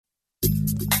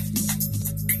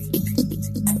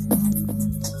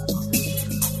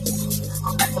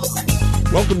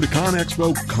Welcome to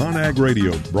ConExpo ConAg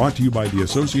Radio, brought to you by the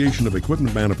Association of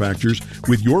Equipment Manufacturers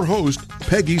with your host,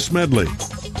 Peggy Smedley.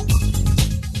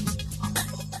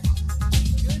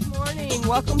 Good morning.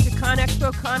 Welcome to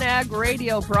ConExpo ConAg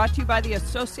Radio, brought to you by the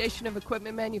Association of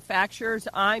Equipment Manufacturers.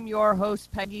 I'm your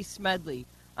host, Peggy Smedley.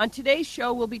 On today's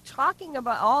show, we'll be talking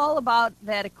all about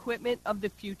that equipment of the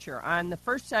future. On the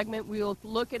first segment, we'll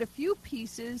look at a few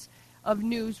pieces of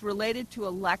news related to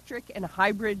electric and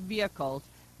hybrid vehicles.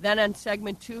 Then on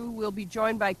segment 2, we'll be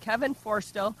joined by Kevin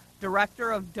Forstall, Director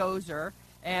of Dozer,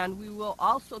 and we will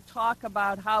also talk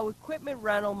about how equipment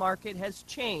rental market has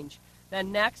changed.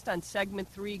 Then next on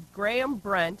segment 3, Graham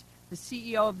Brent, the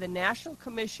CEO of the National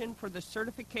Commission for the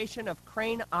Certification of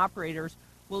Crane Operators,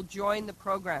 will join the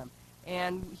program.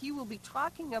 And he will be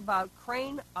talking about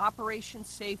crane operation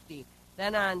safety.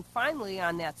 Then finally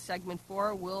on that segment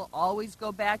 4, we'll always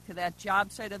go back to that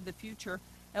job site of the future,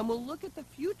 and we'll look at the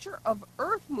future of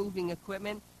earth-moving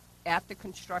equipment at the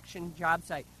construction job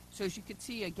site. So as you can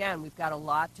see, again, we've got a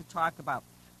lot to talk about.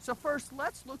 So first,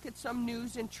 let's look at some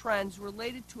news and trends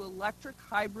related to electric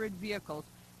hybrid vehicles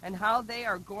and how they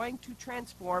are going to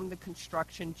transform the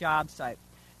construction job site.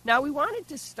 Now, we wanted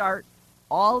to start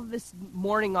all of this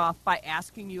morning off by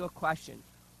asking you a question.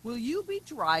 Will you be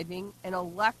driving an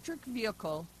electric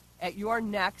vehicle at your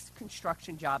next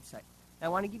construction job site? Now, I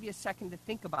want to give you a second to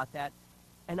think about that.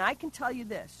 And I can tell you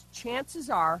this, chances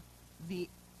are the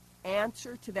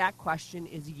answer to that question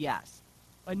is yes.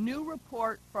 A new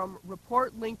report from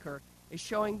Report Linker is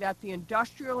showing that the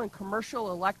industrial and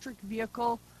commercial electric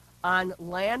vehicle on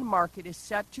land market is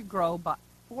set to grow by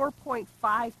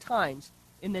 4.5 times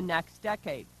in the next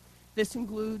decade. This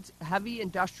includes heavy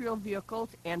industrial vehicles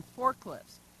and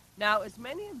forklifts. Now, as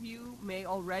many of you may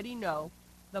already know,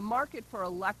 the market for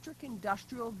electric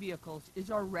industrial vehicles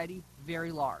is already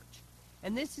very large.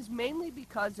 And this is mainly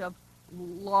because of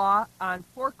law on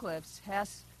forklifts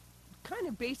has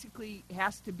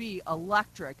to be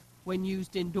electric when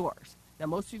used indoors. Now,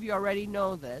 most of you already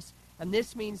know this, and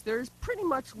this means there's pretty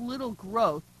much little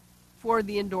growth for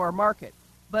the indoor market.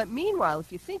 But meanwhile,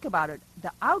 if you think about it,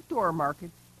 the outdoor market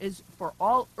is for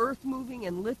all earth-moving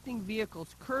and lifting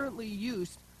vehicles currently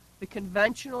use the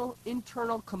conventional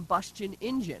internal combustion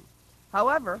engine.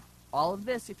 However, all of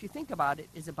this, if you think about it,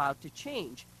 is about to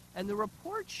change. And the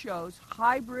report shows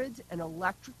hybrids and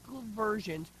electrical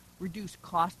versions reduce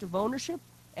cost of ownership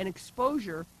and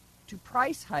exposure to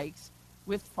price hikes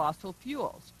with fossil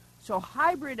fuels. So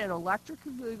hybrid and electric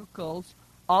vehicles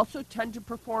also tend to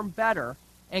perform better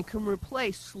and can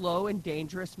replace slow and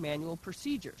dangerous manual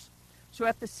procedures. So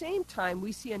at the same time,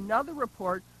 we see another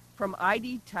report from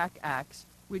ID Tech X,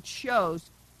 which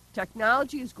shows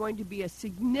technology is going to be a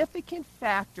significant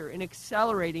factor in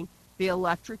accelerating the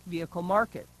electric vehicle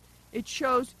market. It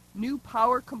shows new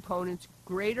power components,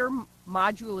 greater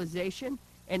modularization,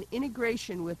 and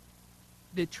integration with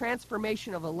the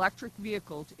transformation of electric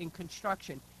vehicles in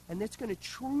construction, and that's going to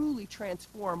truly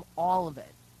transform all of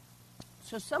it.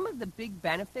 So some of the big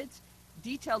benefits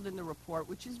detailed in the report,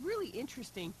 which is really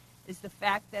interesting, is the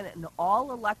fact that an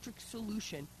all-electric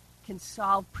solution can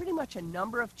solve pretty much a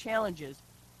number of challenges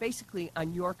basically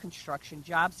on your construction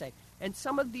job site. And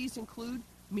some of these include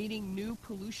meeting new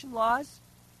pollution laws,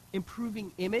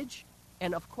 improving image,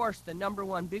 and of course the number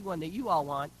one big one that you all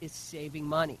want is saving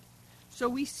money. So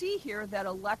we see here that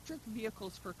electric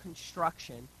vehicles for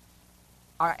construction,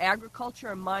 our agriculture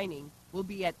and mining, will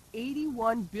be at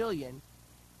 $81 billion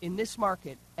in this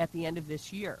market at the end of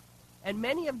this year. And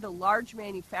many of the large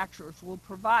manufacturers will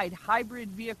provide hybrid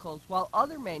vehicles, while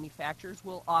other manufacturers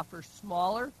will offer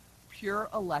smaller, pure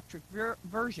electric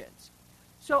versions.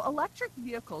 So electric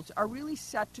vehicles are really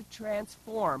set to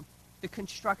transform the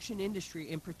construction industry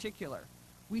in particular.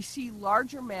 We see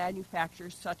larger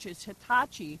manufacturers such as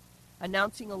Hitachi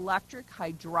announcing electric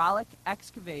hydraulic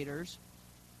excavators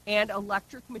and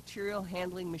electric material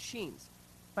handling machines.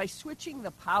 By switching the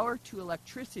power to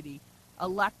electricity,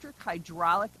 electric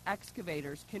hydraulic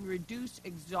excavators can reduce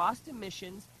exhaust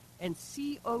emissions and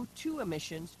CO2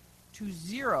 emissions to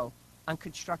zero on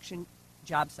construction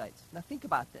job sites. Now think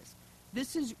about this.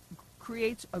 This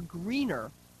creates a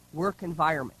greener work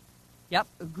environment. Yep,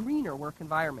 a greener work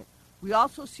environment. We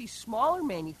also see smaller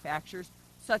manufacturers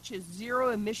such as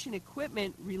zero-emission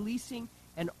equipment releasing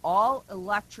an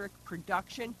all-electric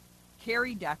production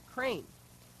carry deck crane.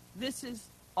 This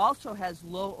also has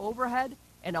low overhead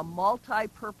and a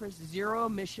multi-purpose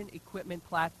zero-emission equipment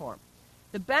platform.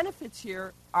 The benefits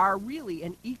here are really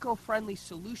an eco-friendly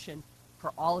solution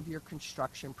for all of your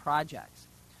construction projects.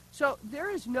 So there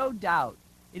is no doubt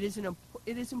it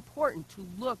is important to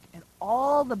look at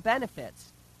all the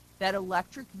benefits that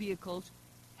electric vehicles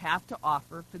have to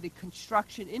offer for the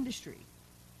construction industry.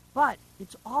 But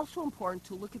it's also important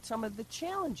to look at some of the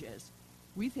challenges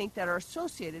we think that are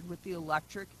associated with the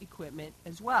electric equipment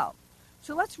as well.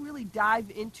 So let's really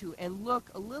dive into and look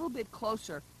a little bit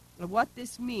closer at what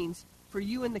this means for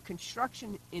you in the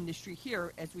construction industry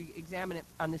here as we examine it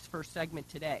on this first segment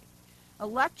today.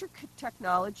 Electric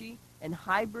technology and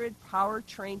hybrid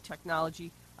powertrain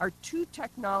technology are two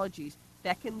technologies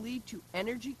that can lead to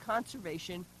energy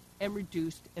conservation and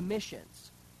reduced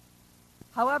emissions.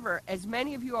 However, as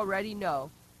many of you already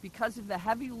know, because of the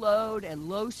heavy load and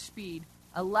low speed,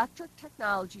 electric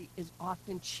technology is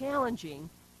often challenging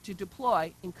to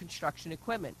deploy in construction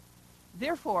equipment.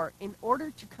 Therefore, in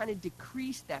order to kind of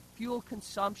decrease that fuel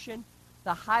consumption,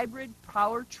 the hybrid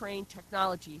powertrain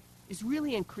technology is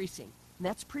really increasing, and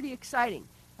that's pretty exciting.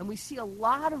 And we see a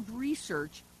lot of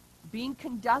research being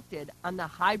conducted on the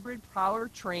hybrid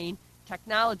powertrain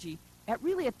technology at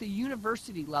the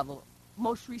university level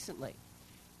most recently.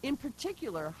 In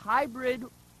particular, hybrid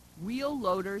wheel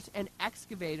loaders and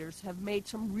excavators have made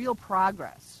some real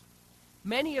progress.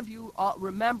 Many of you all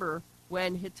remember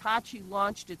when Hitachi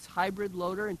launched its hybrid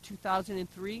loader in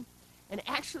 2003, and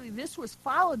actually this was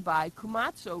followed by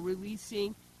Komatsu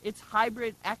releasing its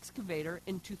hybrid excavator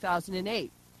in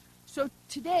 2008. So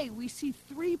today we see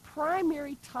three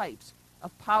primary types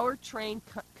of powertrain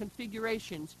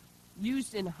configurations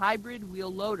used in hybrid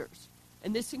wheel loaders,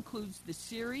 and this includes the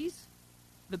series,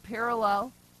 the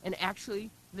parallel, and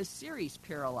actually the series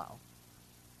parallel.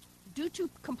 Due to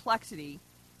complexity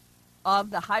of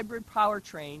the hybrid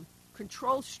powertrain,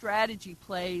 control strategy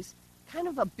plays kind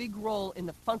of a big role in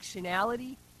the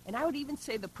functionality, and I would even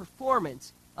say the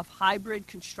performance of hybrid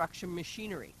construction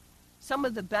machinery. Some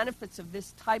of the benefits of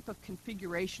this type of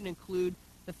configuration include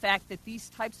the fact that these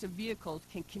types of vehicles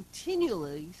can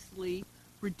continuously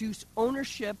reduce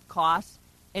ownership costs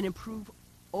and improve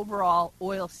overall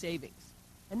oil savings.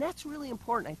 And that's really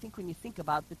important, I think, when you think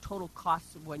about the total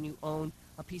costs of when you own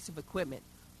a piece of equipment.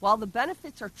 While the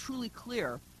benefits are truly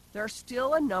clear, there are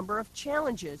still a number of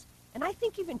challenges, and I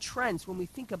think even trends when we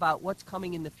think about what's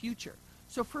coming in the future.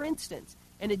 So, for instance,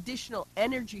 an additional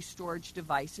energy storage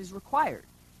device is required.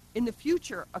 In the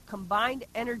future, a combined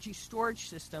energy storage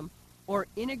system or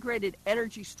integrated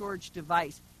energy storage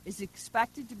device is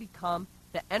expected to become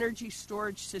the energy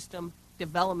storage system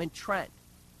development trend.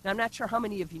 Now, I'm not sure how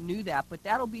many of you knew that, but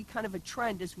that'll be kind of a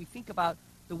trend as we think about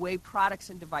the way products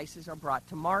and devices are brought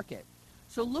to market.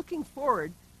 So looking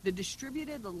forward, the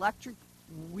distributed electric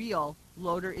wheel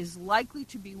loader is likely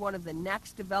to be one of the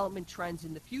next development trends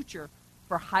in the future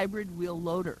for hybrid wheel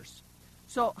loaders.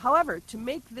 So, however, to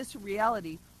make this a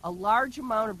reality, a large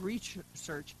amount of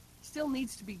research still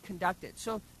needs to be conducted.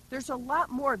 So there's a lot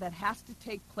more that has to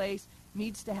take place,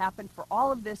 needs to happen for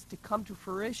all of this to come to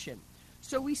fruition.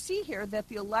 So we see here that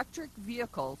the electric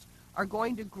vehicles are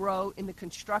going to grow in the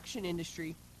construction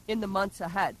industry in the months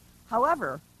ahead.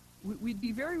 However, we'd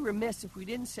be very remiss if we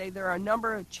didn't say there are a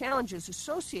number of challenges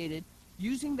associated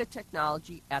using the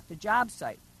technology at the job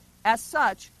site. As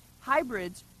such,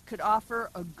 hybrids could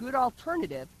offer a good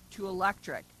alternative to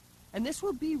electric. And this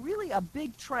will be really a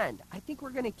big trend I think we're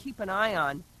going to keep an eye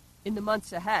on in the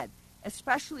months ahead,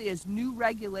 especially as new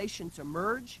regulations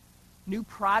emerge, new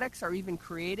products are even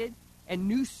created, and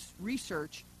new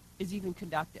research is even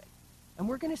conducted. And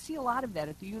we're going to see a lot of that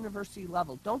at the university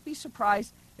level. Don't be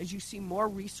surprised as you see more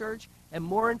research and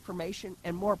more information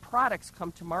and more products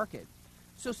come to market.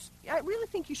 So I really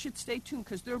think you should stay tuned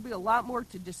because there will be a lot more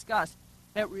to discuss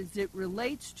that it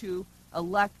relates to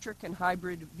electric and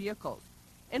hybrid vehicles.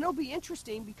 And it'll be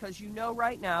interesting because you know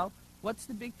right now what's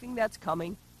the big thing that's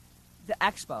coming? The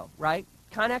Expo, right?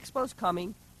 ConExpo's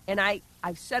coming. And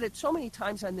I've said it so many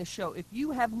times on this show, if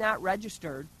you have not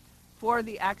registered for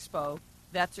the Expo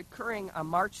that's occurring on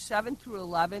March 7th through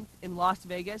 11th in Las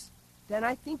Vegas, then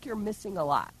I think you're missing a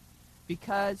lot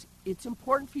because it's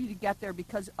important for you to get there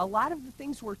because a lot of the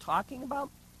things we're talking about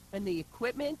and the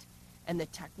equipment and the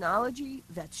technology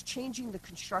that's changing the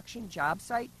construction job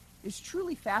site is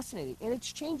truly fascinating, and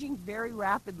it's changing very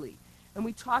rapidly. And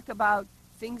we talk about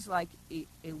things like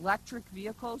electric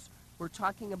vehicles, we're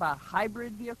talking about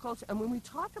hybrid vehicles, and when we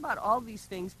talk about all these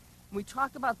things, when we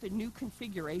talk about the new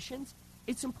configurations,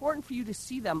 it's important for you to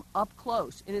see them up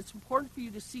close, and it's important for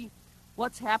you to see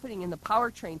what's happening in the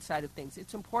powertrain side of things.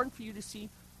 It's important for you to see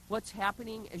what's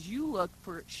happening as you look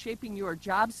for shaping your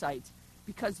job sites,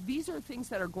 because these are things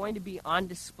that are going to be on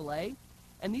display,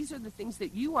 and these are the things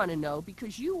that you want to know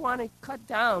because you want to cut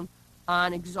down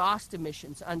on exhaust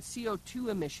emissions, on CO2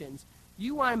 emissions.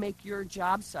 You want to make your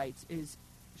job sites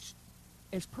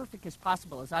as perfect as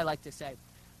possible, as I like to say.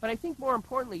 But I think more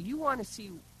importantly, you want to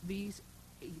see these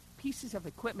pieces of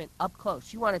equipment up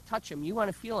close. You want to touch them. You want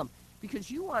to feel them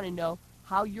because you want to know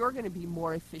how you're going to be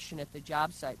more efficient at the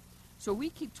job site. So we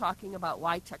keep talking about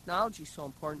why technology is so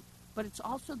important, but it's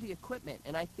also the equipment,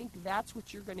 and I think that's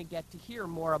what you're going to get to hear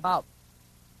more about.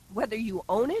 Whether you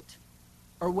own it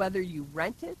or whether you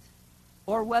rent it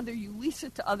or whether you lease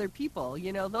it to other people,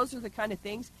 those are the kind of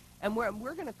things. And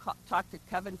we're going to talk to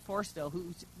Kevin Forstill,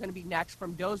 who's going to be next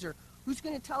from Dozer, who's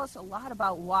going to tell us a lot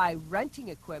about why renting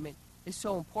equipment is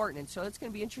so important. And so it's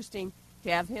going to be interesting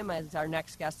to have him as our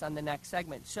next guest on the next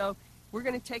segment. So we're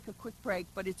going to take a quick break,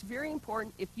 but it's very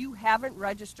important. If you haven't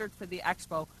registered for the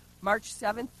expo, March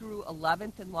 7th through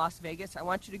 11th in Las Vegas, I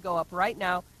want you to go up right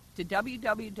now to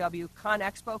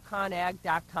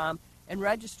www.conexpoconag.com and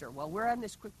register. While we're on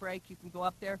this quick break, you can go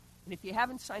up there. And if you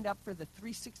haven't signed up for the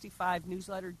 365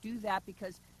 newsletter, do that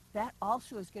because that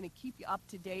also is going to keep you up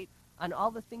to date on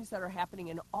all the things that are happening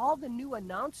and all the new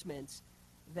announcements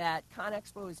that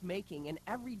ConExpo is making. And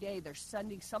every day they're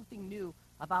sending something new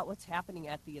about what's happening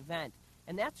at the event.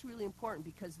 And that's really important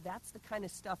because that's the kind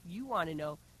of stuff you want to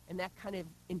know, and that kind of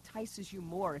entices you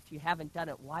more if you haven't done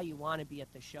it, why you want to be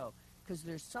at the show. Because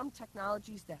there's some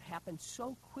technologies that happen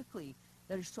so quickly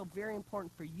that are so very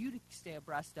important for you to stay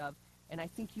abreast of. And I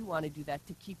think you want to do that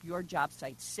to keep your job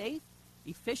site safe,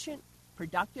 efficient,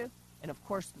 productive, and of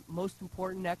course, most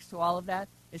important next to all of that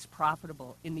is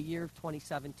profitable in the year of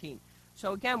 2017.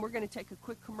 So again, we're going to take a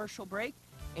quick commercial break.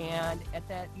 And at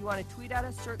that, you want to tweet at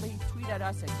us, certainly tweet at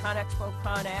us at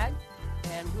ConExpoConAg.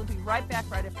 And we'll be right back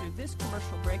right after this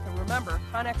commercial break. And remember,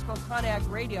 ConExpo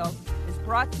ConAg Radio is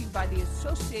brought to you by the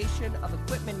Association of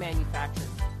Equipment Manufacturers.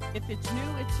 If it's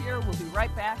new, it's here. We'll be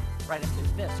right back right after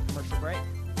this commercial break.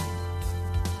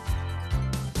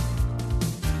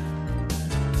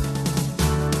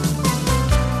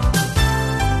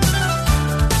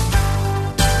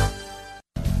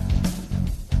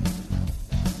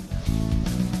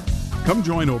 Come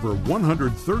join over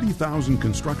 130,000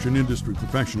 construction industry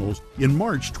professionals in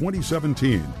March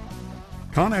 2017.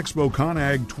 ConExpo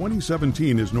ConAg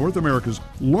 2017 is North America's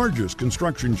largest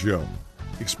construction show.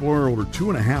 Explore over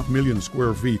 2.5 million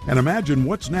square feet and imagine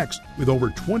what's next with over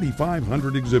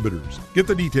 2,500 exhibitors. Get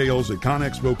the details at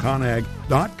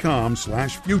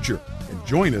conexpoconag.com/future and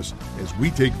join us as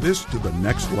we take this to the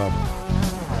next level.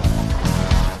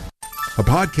 A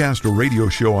podcast or radio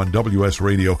show on WS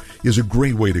Radio is a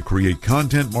great way to create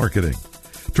content marketing.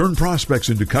 Turn prospects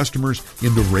into customers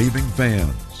into raving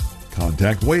fans.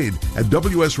 Contact Wade at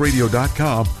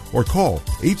WSRadio.com or call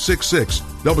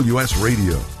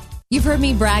 866-WS-RADIO. You've heard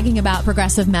me bragging about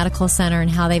Progressive Medical Center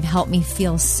and how they've helped me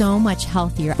feel so much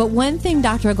healthier. But one thing,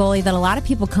 Dr. Agoli, that a lot of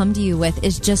people come to you with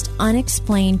is just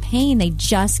unexplained pain. They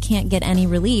just can't get any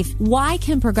relief. Why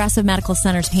can Progressive Medical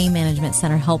Center's Pain Management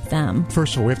Center help them?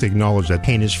 First of all, we have to acknowledge that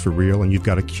pain is for real, and you've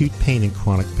got acute pain and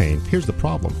chronic pain. Here's the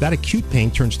problem. That acute pain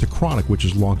turns to chronic, which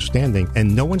is long-standing,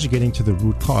 and no one's getting to the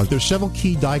root cause. There's several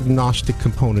key diagnostic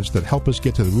components that help us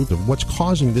get to the root of what's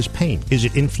causing this pain. Is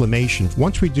it inflammation?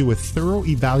 Once we do a thorough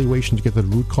evaluation to get to the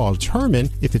root cause, determine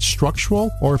if it's structural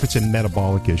or if it's a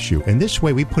metabolic issue. And this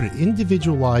way, we put an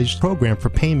individualized program for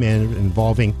pain management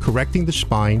involving correcting the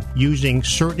spine, using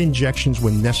certain injections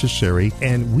when necessary,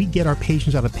 and we get our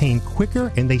patients out of pain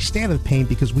quicker, and they stay out of pain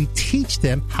because we teach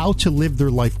them how to live their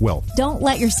life well. Don't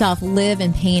let yourself live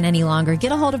in pain any longer.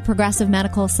 Get a hold of Progressive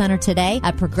Medical Center today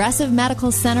at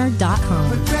ProgressiveMedicalCenter.com.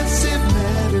 Progressive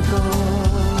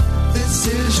Medical, this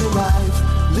is your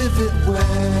life, live it well.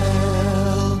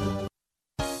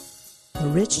 The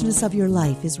richness of your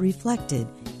life is reflected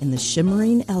in the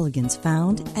shimmering elegance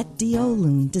found at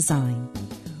Diolune Design.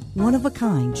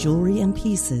 One-of-a-kind jewelry and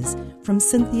pieces from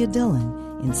Cynthia Dillon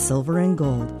in silver and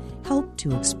gold help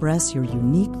to express your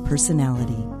unique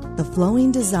personality. The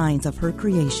flowing designs of her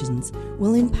creations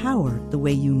will empower the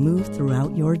way you move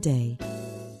throughout your day.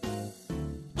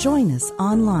 Join us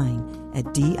online at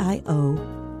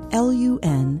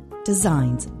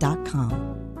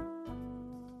DIOLUNdesigns.com.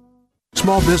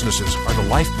 Small businesses are the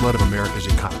lifeblood of America's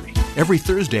economy. Every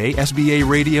Thursday, SBA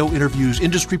Radio interviews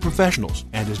industry professionals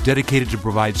and is dedicated to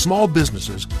provide small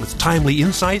businesses with timely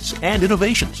insights and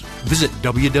innovations. Visit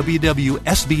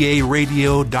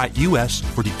www.sbaradio.us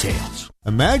for details.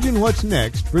 Imagine what's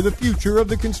next for the future of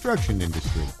the construction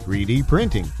industry. 3D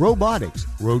printing, robotics,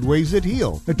 roadways that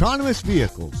heal, autonomous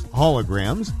vehicles,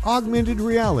 holograms, augmented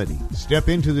reality. Step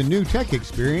into the new tech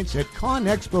experience at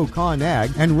ConExpo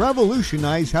ConAg and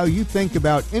revolutionize how you think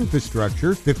about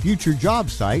infrastructure, the future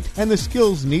job site, and the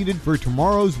skills needed for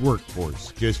tomorrow's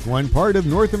workforce. Just one part of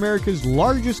North America's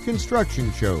largest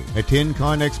construction show. Attend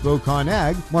ConExpo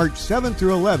ConAg March 7th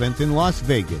through 11th in Las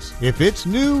Vegas. If it's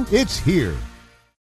new, it's here.